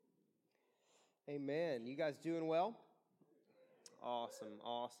Amen. You guys doing well? Awesome.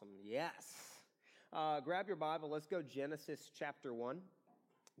 Yes. Grab your Bible. Let's go Genesis chapter 1.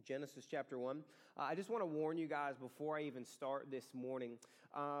 Genesis chapter 1. I just want to warn you guys before I even start this morning.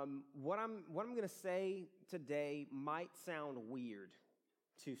 What I'm going to say today might sound weird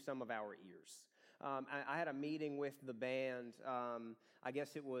to some of our ears. I had a meeting with the band. I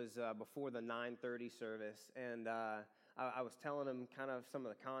guess it was before the 9:30 service, and I was telling them kind of some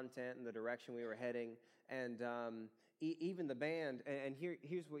of the content and the direction we were heading, and even the band. And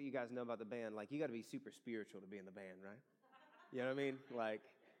here's what you guys know about the band: like, you got to be super spiritual to be in the band, right? You know what I mean? Like,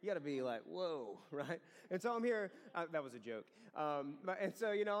 you got to be like, whoa, right? And so I'm here. That was a joke. And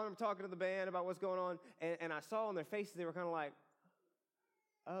so, I'm talking to the band about what's going on, and I saw on their faces they were kind of like,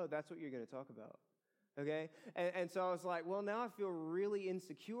 oh, that's what you're going to talk about. Okay? And so I was like, well, now I feel really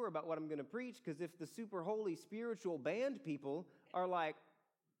insecure about what I'm going to preach, because if the super holy spiritual band people are like,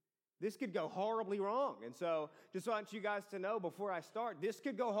 this could go horribly wrong. And so just want you guys to know before I start, this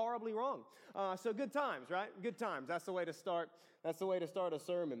could go horribly wrong. So good times, right? Good times. That's the way to start. That's the way to start a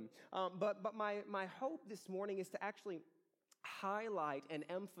sermon. But my hope this morning is to actually highlight and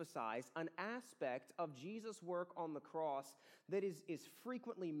emphasize an aspect of Jesus' work on the cross that is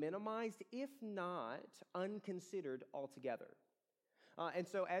frequently minimized, if not unconsidered altogether. And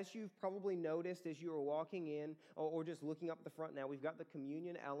so as you've probably noticed as you were walking in or just looking up the front now, we've got the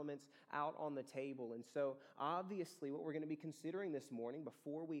communion elements out on the table. And so obviously what we're going to be considering this morning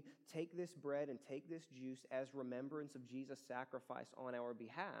before we take this bread and take this juice as remembrance of Jesus' sacrifice on our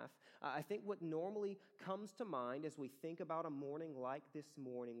behalf, I think what normally comes to mind as we think about a morning like this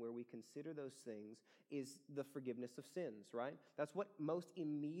morning where we consider those things is the forgiveness of sins, right? That's what most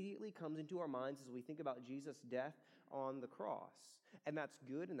immediately comes into our minds as we think about Jesus' death on the cross. And that's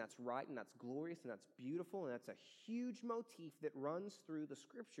good, and that's right, and that's glorious, and that's beautiful, and that's a huge motif that runs through the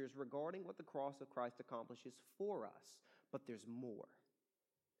Scriptures regarding what the cross of Christ accomplishes for us. But there's more.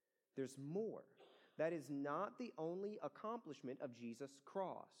 There's more. That is not the only accomplishment of Jesus'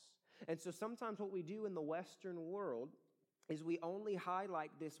 cross. And so sometimes what we do in the Western world is we only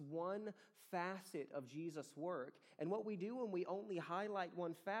highlight this one facet of Jesus' work. And what we do when we only highlight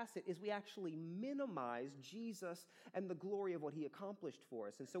one facet is we actually minimize Jesus and the glory of what he accomplished for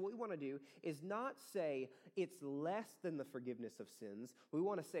us. And so what we want to do is not say it's less than the forgiveness of sins. We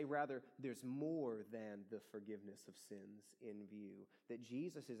want to say rather there's more than the forgiveness of sins in view. That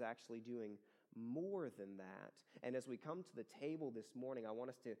Jesus is actually doing more than that. And as we come to the table this morning, I want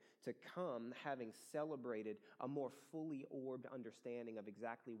us to come having celebrated a more fully orbed understanding of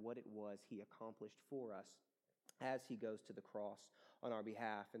exactly what it was he accomplished for us as he goes to the cross on our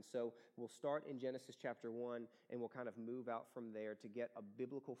behalf. And so we'll start in Genesis chapter 1, and we'll kind of move out from there to get a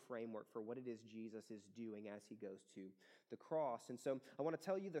biblical framework for what it is Jesus is doing as he goes to the cross. And so I want to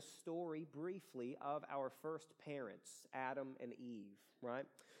tell you the story briefly of our first parents, Adam and Eve, right?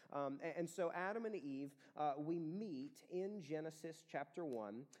 And so Adam and Eve, we meet in Genesis chapter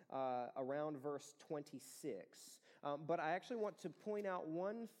 1 around verse 26. But I actually want to point out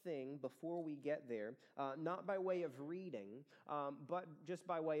one thing before we get there, not by way of reading, but just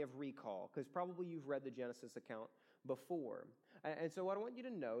by way of recall, because probably you've read the Genesis account before. And so what I want you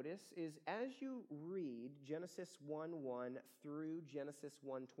to notice is as you read Genesis 1:1 through Genesis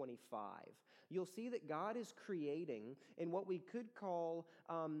 1:25, you'll see that God is creating in what we could call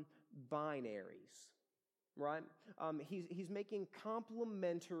binaries, right? He's making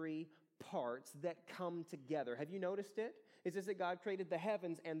complementary parts that come together. Have you noticed it? It says that God created the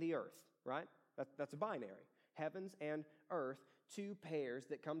heavens and the earth, right? That's a binary. Heavens and earth, two pairs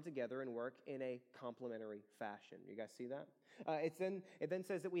that come together and work in a complementary fashion. You guys see that? It then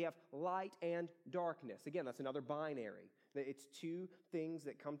says that we have light and darkness. Again, that's another binary. It's two things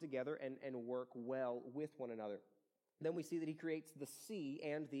that come together and work well with one another. Then we see that he creates the sea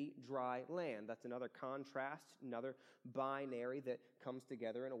and the dry land. That's another contrast, another binary that comes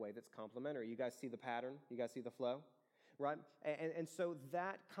together in a way that's complementary. You guys see the pattern? You guys see the flow? Right? And so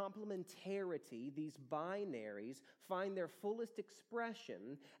that complementarity, these binaries, find their fullest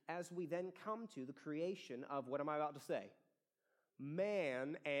expression as we then come to the creation of, what am I about to say?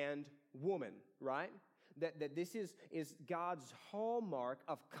 Man and woman, right? That this is God's hallmark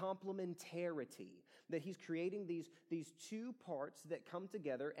of complementarity, that he's creating these two parts that come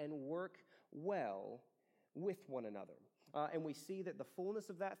together and work well with one another. And we see that the fullness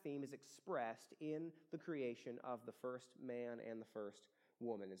of that theme is expressed in the creation of the first man and the first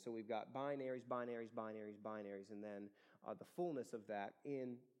woman. And so we've got binaries, and then the fullness of that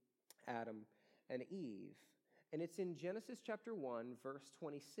in Adam and Eve. And it's in Genesis chapter 1, verse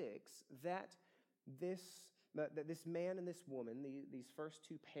 26, that this that this man and this woman, these first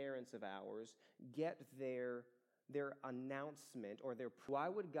two parents of ours, get their announcement or their, why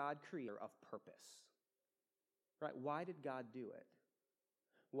would God create of purpose? Right? Why did God do it?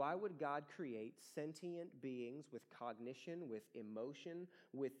 Why would God create sentient beings with cognition, with emotion,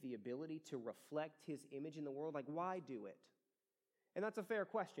 with the ability to reflect His image in the world? Like, why do it? And that's a fair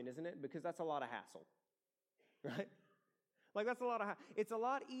question, isn't it? Because that's a lot of hassle, right? Like, that's a lot of it's a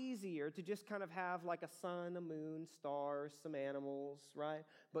lot easier to just kind of have like a sun, a moon, stars, some animals, right?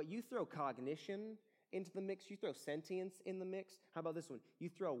 But you throw cognition into the mix, you throw sentience in the mix. How about this one? You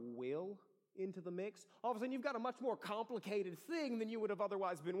throw will into the mix. All of a sudden, you've got a much more complicated thing than you would have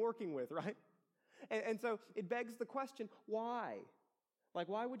otherwise been working with, right? And so it begs the question, why? Like,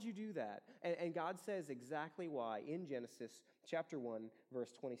 why would you do that? And God says exactly why in Genesis chapter 1,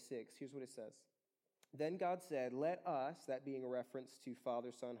 verse 26. Here's what it says. Then God said, let us, that being a reference to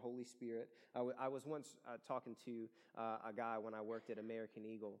Father, Son, Holy Spirit. I was once talking to a guy when I worked at American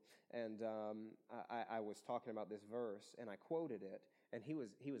Eagle, and I was talking about this verse, and I quoted it, and he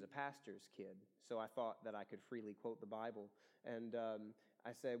was a pastor's kid, so I thought that I could freely quote the Bible. And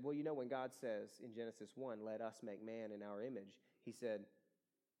I said, well, you know, when God says in Genesis 1, let us make man in our image, he said,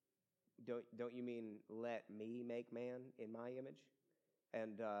 don't you mean let me make man in my image?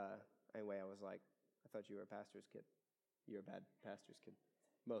 And anyway, I was like, I thought you were a pastor's kid. You're a bad pastor's kid.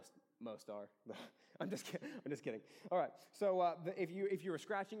 Most are. I'm just kidding. All right. So if you were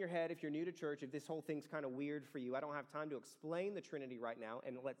scratching your head, if you're new to church, if this whole thing's kind of weird for you, I don't have time to explain the Trinity right now.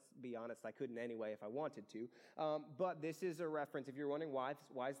 And let's be honest, I couldn't anyway if I wanted to. But this is a reference. If you're wondering why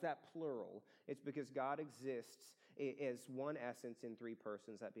is that plural, it's because God exists as one essence in three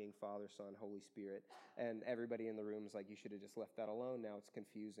persons, that being Father, Son, Holy Spirit. And everybody in the room is like, you should have just left that alone. Now it's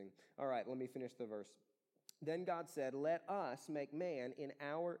confusing. All right, let me finish the verse. Then God said, let us make man in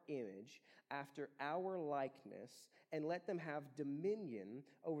our image, after our likeness, and let them have dominion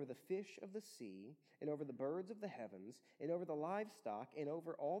over the fish of the sea, and over the birds of the heavens, and over the livestock, and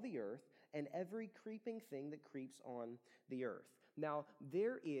over all the earth, and every creeping thing that creeps on the earth. Now,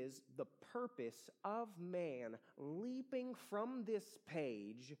 there is the purpose of man leaping from this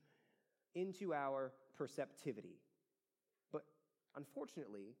page into our perceptivity. But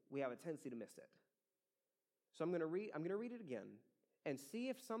unfortunately, we have a tendency to miss it. So I'm going to read it again and see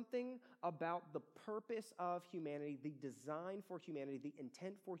if something about the purpose of humanity, the design for humanity, the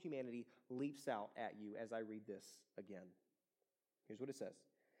intent for humanity leaps out at you as I read this again. Here's what it says.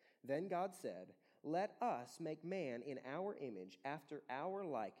 Then God said, let us make man in our image after our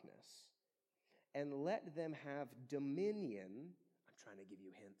likeness, and let them have dominion. I'm trying to give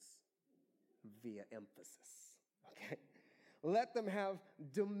you hints via emphasis, okay? Let them have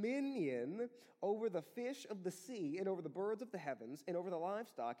dominion over the fish of the sea, and over the birds of the heavens, and over the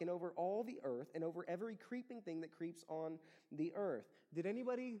livestock, and over all the earth, and over every creeping thing that creeps on the earth. Did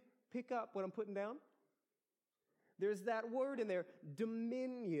anybody pick up what I'm putting down? There's that word in there,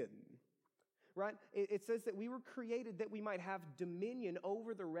 dominion, right? It says that we were created that we might have dominion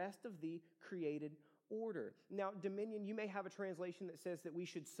over the rest of the created order. Now, dominion, you may have a translation that says that we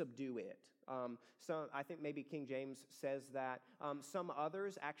should subdue it. So I think maybe King James says that. Some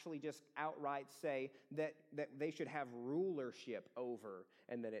others actually just outright say that they should have rulership over,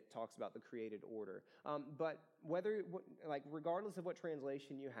 and that it talks about the created order. But regardless of what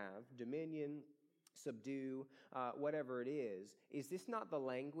translation you have, dominion, subdue, whatever it is this not the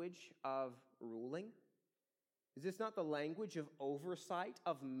language of ruling? Is this not the language of oversight,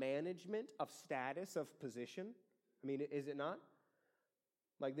 of management, of status, of position? I mean, is it not?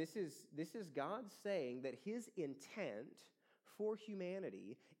 Like, this is God saying that His intent for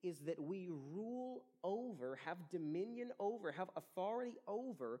humanity is that we rule over, have dominion over, have authority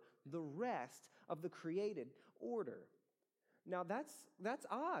over the rest of the created order. Now that's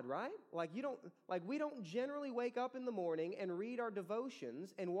odd, right? We don't generally wake up in the morning and read our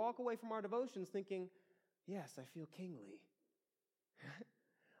devotions and walk away from our devotions thinking, yes, I feel kingly.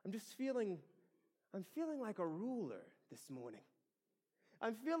 I'm feeling like a ruler this morning.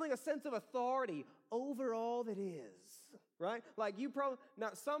 I'm feeling a sense of authority over all that is, right? Like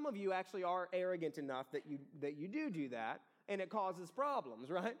now some of you actually are arrogant enough that you do that, and it causes problems,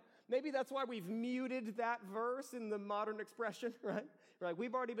 right? Maybe that's why we've muted that verse in the modern expression, right? Right?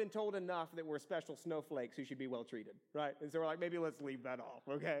 We've already been told enough that we're special snowflakes who should be well treated, right? And so we're like, maybe let's leave that off,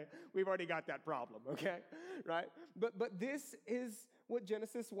 okay? We've already got that problem, okay? Right? But this is what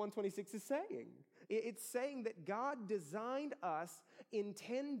Genesis 1:26 is saying. It's saying that God designed us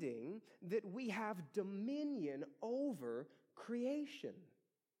intending that we have dominion over creation.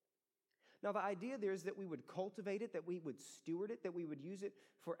 Now, the idea there is that we would cultivate it, that we would steward it, that we would use it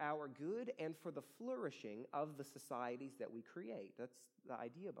for our good and for the flourishing of the societies that we create. That's the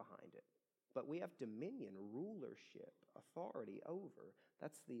idea behind it. But we have dominion, rulership, authority over.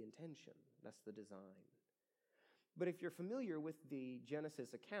 That's the intention. That's the design. But if you're familiar with the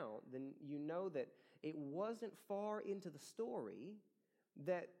Genesis account, then you know that it wasn't far into the story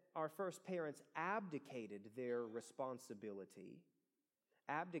that our first parents abdicated their responsibility,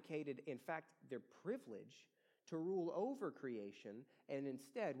 abdicated, in fact, their privilege to rule over creation, and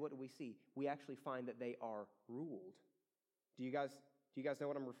instead, what do we see? We actually find that they are ruled. Do you guys know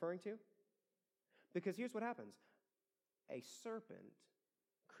what I'm referring to? Because here's what happens. A serpent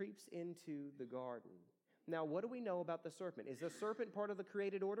creeps into the garden. Now, what do we know about the serpent? Is the serpent part of the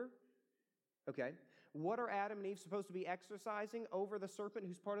created order? Okay. What are Adam and Eve supposed to be exercising over the serpent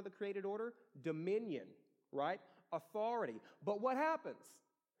who's part of the created order? Dominion, right? Authority. But what happens?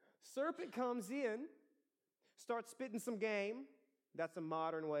 Serpent comes in, starts spitting some game. That's a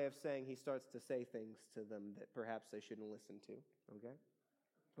modern way of saying he starts to say things to them that perhaps they shouldn't listen to. Okay?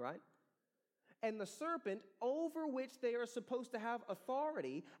 Right? And the serpent, over which they are supposed to have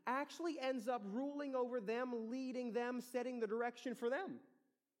authority, actually ends up ruling over them, leading them, setting the direction for them.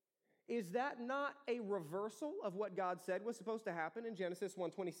 Is that not a reversal of what God said was supposed to happen in Genesis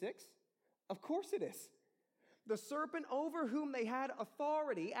 1:26? Of course it is. The serpent over whom they had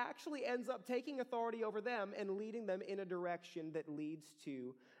authority actually ends up taking authority over them and leading them in a direction that leads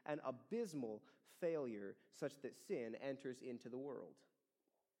to an abysmal failure such that sin enters into the world.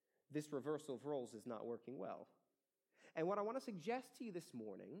 This reversal of roles is not working well. And what I want to suggest to you this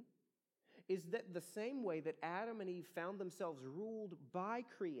morning is that the same way that Adam and Eve found themselves ruled by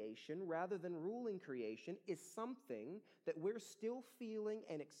creation rather than ruling creation is something that we're still feeling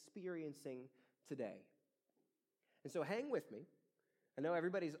and experiencing today. And so hang with me. I know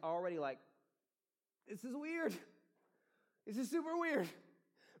everybody's already like, this is weird. This is super weird.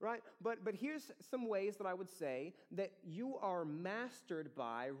 Right? But here's some ways that I would say that you are mastered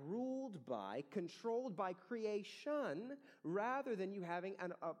by, ruled by, controlled by creation rather than you having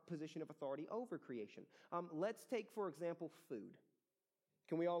a position of authority over creation. Let's take, for example, food.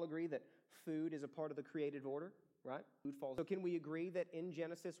 Can we all agree that food is a part of the created order? Right? Food falls. So can we agree that in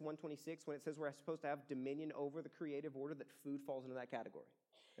Genesis 1:26, when it says we're supposed to have dominion over the creative order, that food falls into that category?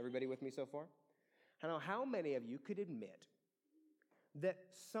 Everybody with me so far? I don't know how many of you could admit that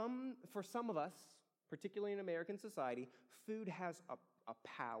for some of us, particularly in American society, food has a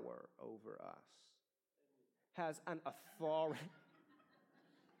power over us, has an authority.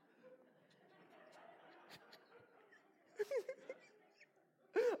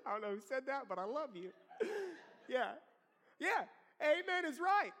 I don't know who said that, but I love you. Yeah. Amen is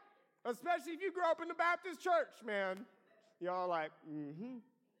right. Especially if you grew up in the Baptist church, man. Y'all like,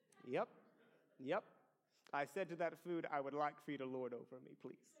 yep. I said to that food, I would like for you to lord over me,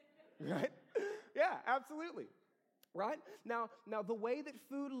 please. Right? Yeah, absolutely. Right? Now, the way that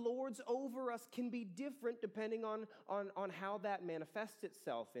food lords over us can be different depending on how that manifests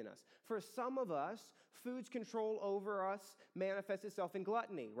itself in us. For some of us, food's control over us manifests itself in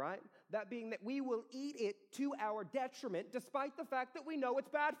gluttony, right? That being that we will eat it to our detriment despite the fact that we know it's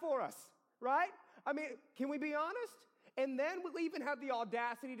bad for us, right? I mean, can we be honest? And then we'll even have the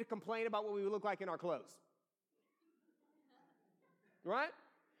audacity to complain about what we look like in our clothes. Right?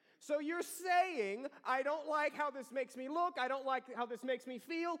 So you're saying, I don't like how this makes me look, I don't like how this makes me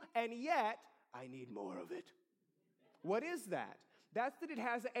feel, and yet, I need more of it. What is that? That's that it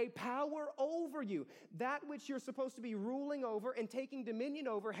has a power over you. That which you're supposed to be ruling over and taking dominion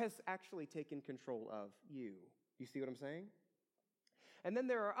over has actually taken control of you. You see what I'm saying? And then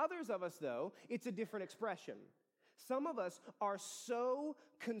there are others of us, though, it's a different expression. Some of us are so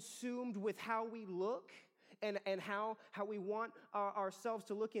consumed with how we look and how we want ourselves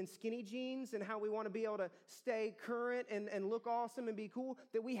to look in skinny jeans and how we want to be able to stay current and look awesome and be cool,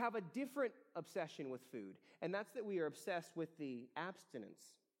 that we have a different obsession with food. And that's that we are obsessed with the abstinence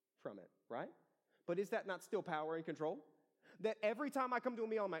from it, right? But is that not still power and control? That every time I come to a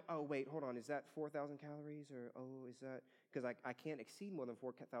meal, I'm like, oh, wait, hold on, is that 4,000 calories? Or, oh, is that, because I can't exceed more than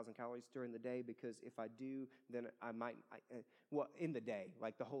 4,000 calories during the day, because if I do, then I might, well, in the day,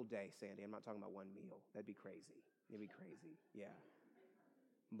 like the whole day, Sandy, I'm not talking about one meal. That'd be crazy. It'd be crazy, yeah.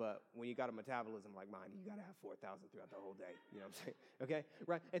 But when you got a metabolism like mine, you got to have 4,000 throughout the whole day. You know what I'm saying? Okay,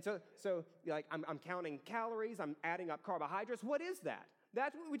 right? And so like, I'm counting calories, I'm adding up carbohydrates. What is that?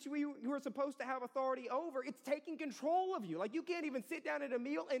 That's which you are supposed to have authority over. It's taking control of you. Like, you can't even sit down at a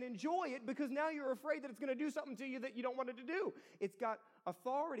meal and enjoy it because now you're afraid that it's going to do something to you that you don't want it to do. It's got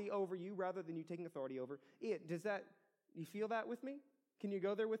authority over you rather than you taking authority over it. You feel that with me? Can you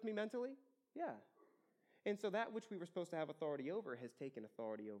go there with me mentally? Yeah. And so that which we were supposed to have authority over has taken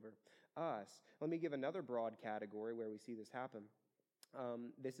authority over us. Let me give another broad category where we see this happen.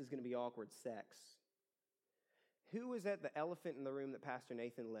 This is going to be awkward: sex. Who was at the elephant in the room that Pastor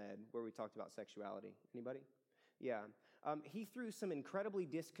Nathan led where we talked about sexuality? Anybody? Yeah. He threw some incredibly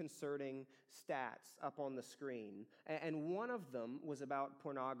disconcerting stats up on the screen, and one of them was about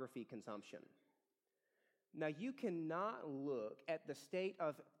pornography consumption. Now, you cannot look at the state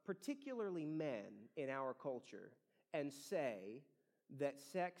of particularly men in our culture and say that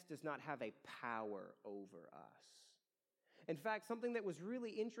sex does not have a power over us. In fact, something that was really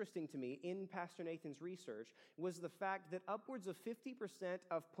interesting to me in Pastor Nathan's research was the fact that upwards of 50%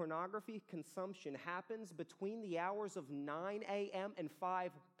 of pornography consumption happens between the hours of 9 a.m. and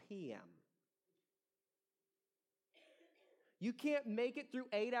 5 p.m. You can't make it through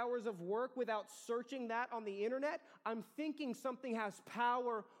 8 hours of work without searching that on the internet. I'm thinking something has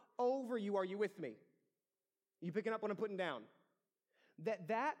power over you. Are you with me? You picking up what I'm putting down?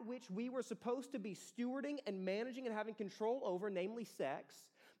 That which we were supposed to be stewarding and managing and having control over, namely sex,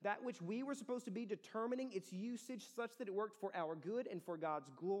 that which we were supposed to be determining its usage such that it worked for our good and for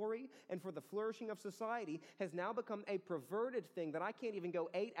God's glory and for the flourishing of society, has now become a perverted thing that I can't even go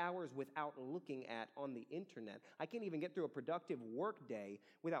 8 hours without looking at on the internet. I can't even get through a productive work day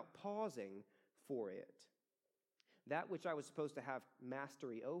without pausing for it. That which I was supposed to have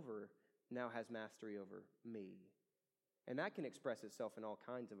mastery over now has mastery over me. And that can express itself in all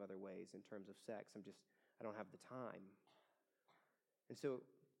kinds of other ways in terms of sex. I don't have the time. And so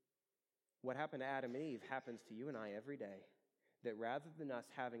what happened to Adam and Eve happens to you and I every day. That rather than us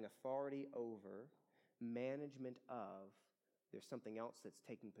having authority over, management of, there's something else that's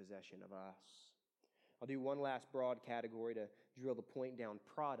taking possession of us. I'll do one last broad category to drill the point down: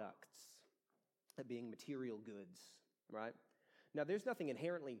 products, being material goods, right? Now, there's nothing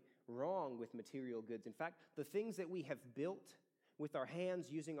inherently wrong with material goods. In fact, the things that we have built with our hands,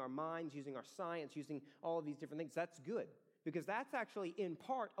 using our minds, using our science, using all of these different things, that's good. Because that's actually, in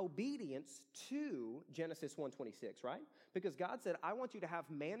part, obedience to Genesis 1:26, right? Because God said, I want you to have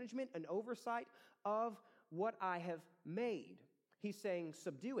management and oversight of what I have made. He's saying,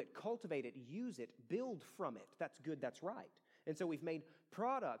 subdue it, cultivate it, use it, build from it. That's good, that's right. And so we've made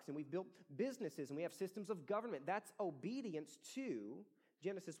products and we've built businesses and we have systems of government. That's obedience to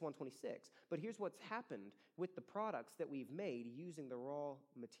Genesis 1:26. But here's what's happened with the products that we've made using the raw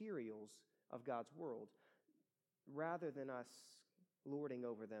materials of God's world. Rather than us lording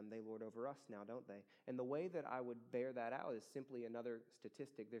over them, they lord over us now, don't they? And the way that I would bear that out is simply another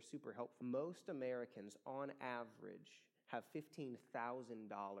statistic. They're super helpful. Most Americans, on average, have $15,000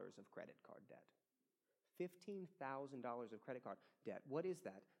 of credit card debt. $15,000 of credit card debt. What is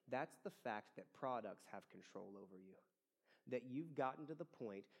that? That's the fact that products have control over you. That you've gotten to the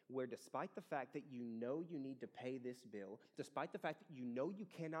point where, despite the fact that you know you need to pay this bill, despite the fact that you know you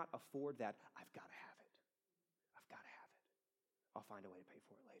cannot afford that, I've got to have it. I've got to have it. I'll find a way to pay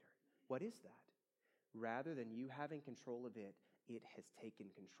for it later. What is that? Rather than you having control of it, it has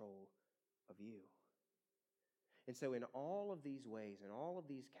taken control of you. And so in all of these ways, in all of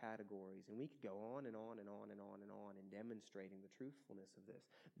these categories, and we could go on and on and on and on and on in demonstrating the truthfulness of this,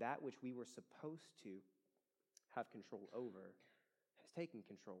 that which we were supposed to have control over has taken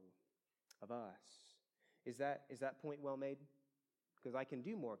control of us. Is that point well made? Because I can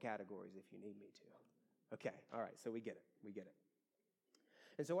do more categories if you need me to. Okay, all right, so we get it.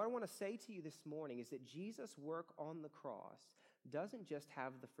 And so what I want to say to you this morning is that Jesus' work on the cross doesn't just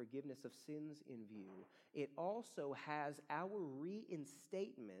have the forgiveness of sins in view. It also has our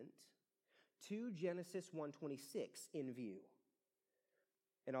reinstatement to Genesis 1:26 in view.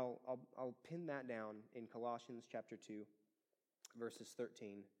 And I'll pin that down in Colossians chapter 2, verses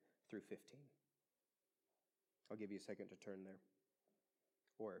 13 through 15. I'll give you a second to turn there.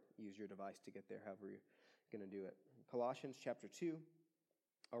 Or use your device to get there, however you're going to do it. Colossians chapter 2,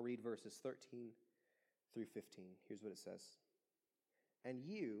 I'll read verses 13 through 15. Here's what it says. And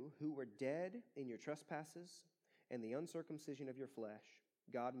you, who were dead in your trespasses and the uncircumcision of your flesh,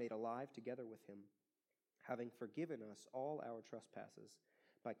 God made alive together with him, having forgiven us all our trespasses,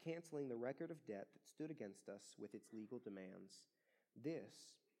 by canceling the record of debt that stood against us with its legal demands.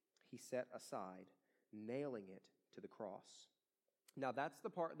 This he set aside, nailing it to the cross. Now that's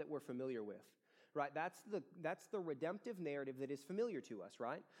the part that we're familiar with, right? That's the redemptive narrative that is familiar to us,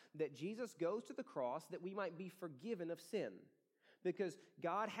 right? That Jesus goes to the cross that we might be forgiven of sin. Because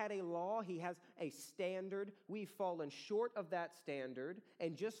God had a law, he has a standard. We've fallen short of that standard.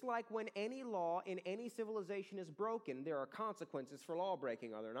 And just like when any law in any civilization is broken, there are consequences for law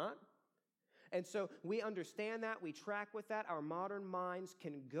breaking, are there not? And so we understand that, we track with that. Our modern minds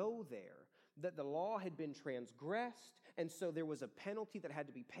can go there. that the law had been transgressed, and so there was a penalty that had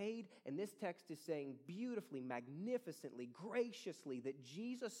to be paid. And this text is saying beautifully, magnificently, graciously that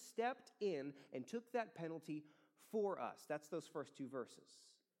Jesus stepped in and took that penalty for us. That's those first two verses.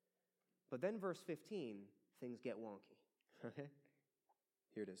 But then verse 15, things get wonky. Okay?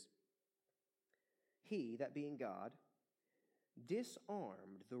 Here it is. He, that being God,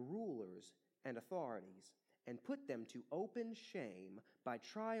 disarmed the rulers and authorities and put them to open shame by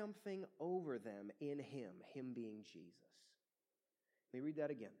triumphing over them in him being Jesus. Let me read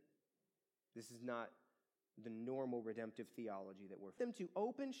that again. This is not the normal redemptive theology that we're them to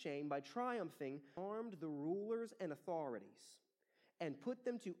open shame by triumphing, armed the rulers and authorities, and put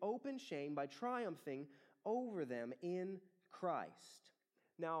them to open shame by triumphing over them in Christ.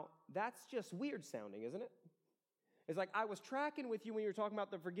 Now, that's just weird sounding, isn't it? It's like I was tracking with you when you were talking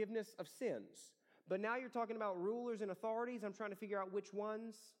about the forgiveness of sins. But now you're talking about rulers and authorities. I'm trying to figure out which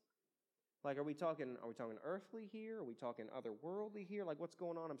ones. Like, are we talking earthly here? Are we talking otherworldly here? Like, what's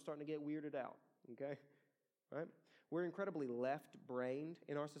going on? I'm starting to get weirded out, okay? Right? We're incredibly left-brained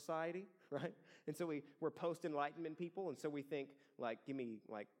in our society, right? And so we're post-enlightenment people, and so we think, like, give me,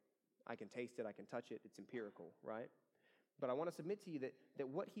 like, I can taste it, I can touch it, it's empirical, right? But I want to submit to you that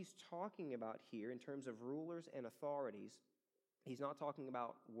what he's talking about here in terms of rulers and authorities, he's not talking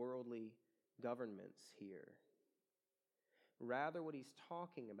about worldly governments here. Rather, what he's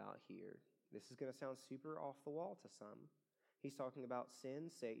talking about here, this is going to sound super off the wall to some, he's talking about sin,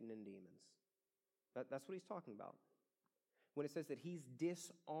 Satan, and demons. That's what he's talking about. When it says that he's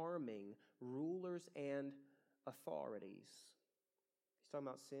disarming rulers and authorities, he's talking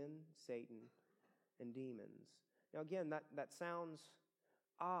about sin, Satan, and demons. Now again, that sounds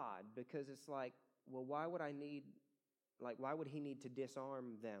odd because it's like, well, why would he need to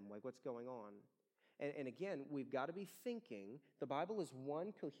disarm them? Like, what's going on? And again, we've got to be thinking, the Bible is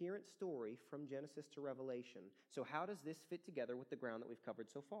one coherent story from Genesis to Revelation. So how does this fit together with the ground that we've covered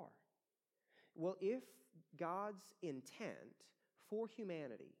so far? Well, if God's intent for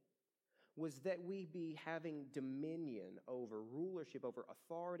humanity was that we be having dominion over, rulership over,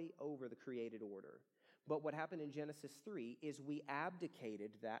 authority over the created order, but what happened in Genesis 3 is we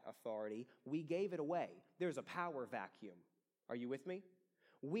abdicated that authority. We gave it away. There's a power vacuum. Are you with me?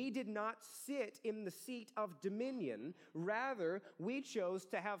 We did not sit in the seat of dominion. Rather, we chose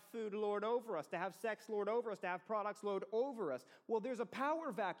to have food lord over us, to have sex lord over us, to have products lord over us. Well, there's a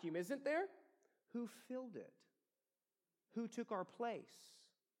power vacuum, isn't there? Who filled it? Who took our place?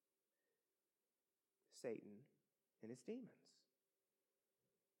 Satan and his demons.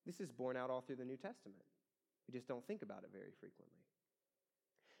 This is borne out all through the New Testament. We just don't think about it very frequently.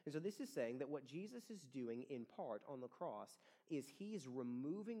 And so this is saying that what Jesus is doing in part on the cross is he's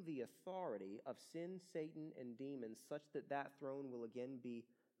removing the authority of sin, Satan, and demons such that that throne will again be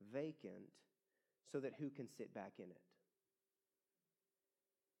vacant so that who can sit back in it?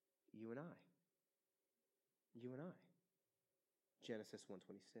 You and I. You and I. Genesis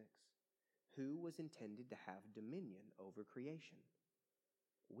 1:26. Who was intended to have dominion over creation?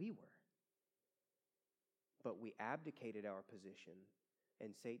 We were. But we abdicated our position,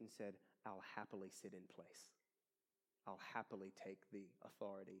 and Satan said, I'll happily sit in place. I'll happily take the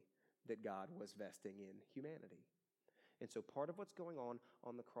authority that God was vesting in humanity. And so part of what's going on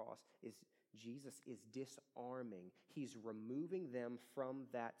the cross is Jesus is disarming. He's removing them from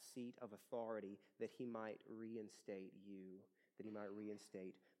that seat of authority that he might reinstate you, that he might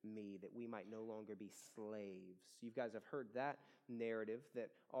reinstate me, that we might no longer be slaves. You guys have heard that narrative that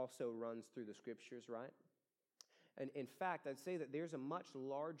also runs through the scriptures, right? And in fact, I'd say that there's a much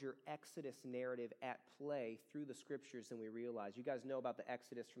larger Exodus narrative at play through the scriptures than we realize. You guys know about the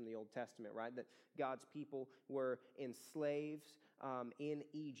Exodus from the Old Testament, right? That God's people were enslaved in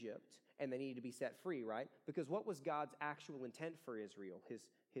Egypt, and they needed to be set free, right? Because what was God's actual intent for Israel,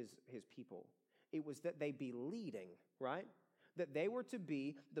 his people? It was that they be leading, right? That they were to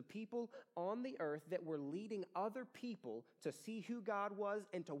be the people on the earth that were leading other people to see who God was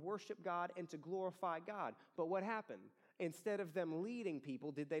and to worship God and to glorify God. But what happened? Instead of them leading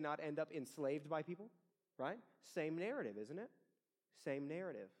people, did they not end up enslaved by people? Right? Same narrative, isn't it? Same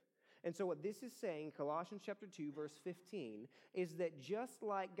narrative. And so what this is saying, Colossians chapter 2, verse 15, is that just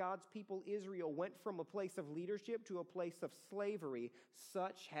like God's people Israel went from a place of leadership to a place of slavery,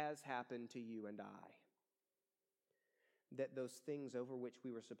 such has happened to you and I. That those things over which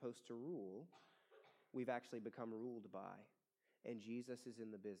we were supposed to rule, we've actually become ruled by. And Jesus is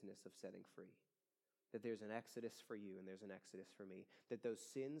in the business of setting free. That there's an exodus for you and there's an exodus for me. That those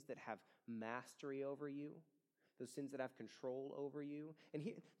sins that have mastery over you, those sins that have control over you, and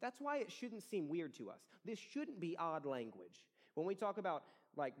that's why it shouldn't seem weird to us. This shouldn't be odd language. When we talk about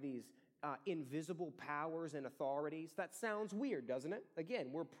like these invisible powers and authorities. That sounds weird, doesn't it? Again,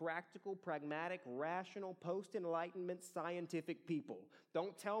 we're practical, pragmatic, rational, post-enlightenment, scientific people.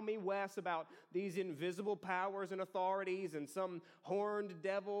 Don't tell me, Wes, about these invisible powers and authorities and some horned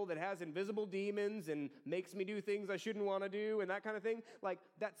devil that has invisible demons and makes me do things I shouldn't want to do and that kind of thing. Like,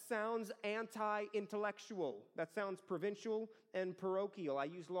 that sounds anti-intellectual. That sounds provincial and parochial. I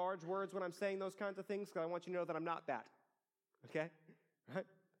use large words when I'm saying those kinds of things because I want you to know that I'm not that. Okay? Right?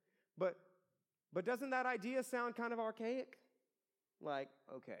 But doesn't that idea sound kind of archaic? Like,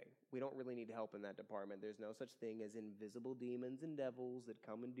 okay, we don't really need help in that department. There's no such thing as invisible demons and devils that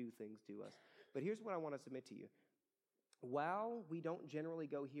come and do things to us. But here's what I want to submit to you. While we don't generally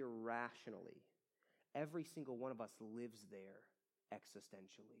go here rationally, every single one of us lives there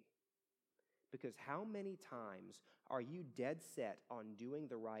existentially. Because how many times are you dead set on doing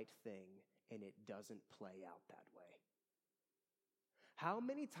the right thing and it doesn't play out that way? How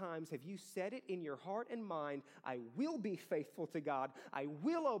many times have you said it in your heart and mind, I will be faithful to God, I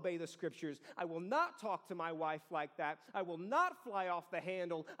will obey the scriptures, I will not talk to my wife like that, I will not fly off the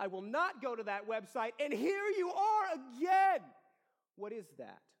handle, I will not go to that website, and here you are again! What is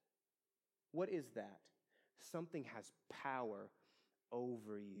that? What is that? Something has power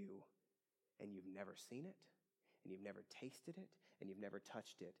over you, and you've never seen it, and you've never tasted it, and you've never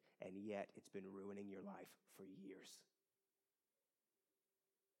touched it, and yet it's been ruining your life for years.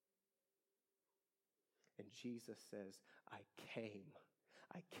 And Jesus says, I came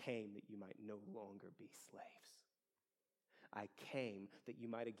that you might no longer be slaves. I came that you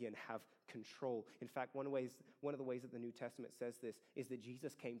might again have control. In fact, one of the ways that the New Testament says this is that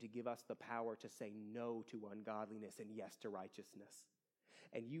Jesus came to give us the power to say no to ungodliness and yes to righteousness.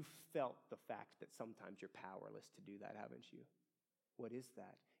 And you've felt the fact that sometimes you're powerless to do that, haven't you? What is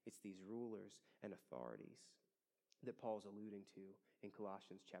that? It's these rulers and authorities that Paul's alluding to in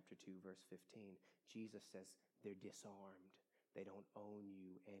Colossians chapter 2, verse 15. Jesus says they're disarmed. They don't own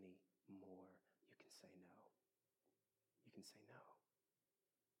you anymore. You can say no. You can say no.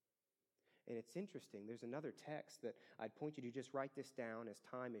 And it's interesting. There's another text that I'd point you to. Just write this down as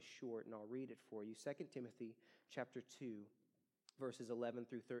time is short, and I'll read it for you. 2 Timothy chapter 2, verses 11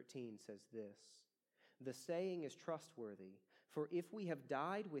 through 13 says this. The saying is trustworthy, for if we have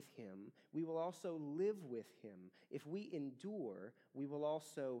died with him, we will also live with him. If we endure, we will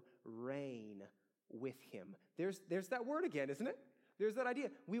also reign with him. There's that word again, isn't it? There's that idea.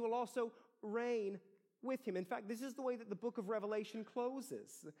 We will also reign with him. In fact, this is the way that the book of Revelation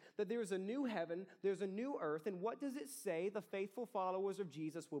closes, that there's a new heaven, there's a new earth, and what does it say the faithful followers of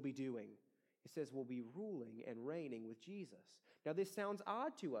Jesus will be doing? It says we'll be ruling and reigning with Jesus. Now, this sounds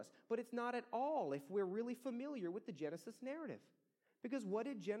odd to us, but it's not at all if we're really familiar with the Genesis narrative. Because what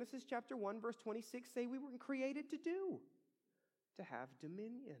did Genesis chapter 1, verse 26 say we were created to do? To have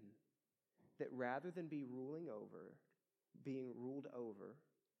dominion. That rather than being ruled over,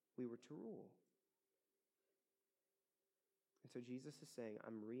 we were to rule. And so Jesus is saying,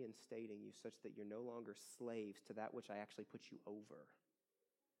 I'm reinstating you such that you're no longer slaves to that which I actually put you over.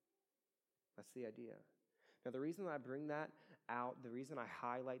 That's the idea. Now, the reason I bring that out, the reason I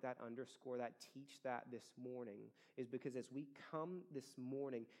highlight that, underscore that, teach that this morning is because as we come this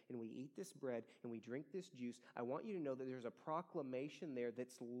morning and we eat this bread and we drink this juice, I want you to know that there's a proclamation there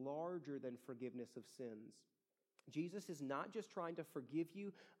that's larger than forgiveness of sins. Jesus is not just trying to forgive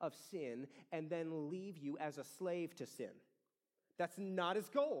you of sin and then leave you as a slave to sin. That's not his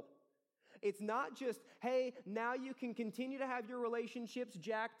goal. It's not just, hey, now you can continue to have your relationships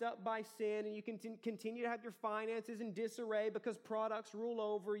jacked up by sin, and you can continue to have your finances in disarray because products rule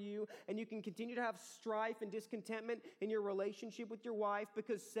over you, and you can continue to have strife and discontentment in your relationship with your wife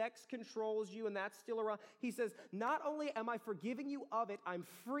because sex controls you and that's still around. He says, not only am I forgiving you of it, I'm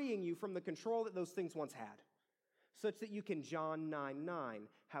freeing you from the control that those things once had, such that you can, John 9:9,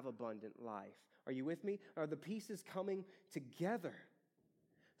 have abundant life. Are you with me? Are the pieces coming together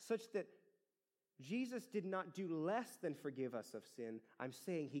such that Jesus did not do less than forgive us of sin? I'm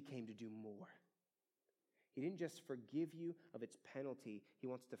saying he came to do more. He didn't just forgive you of its penalty. He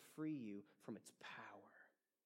wants to free you from its power.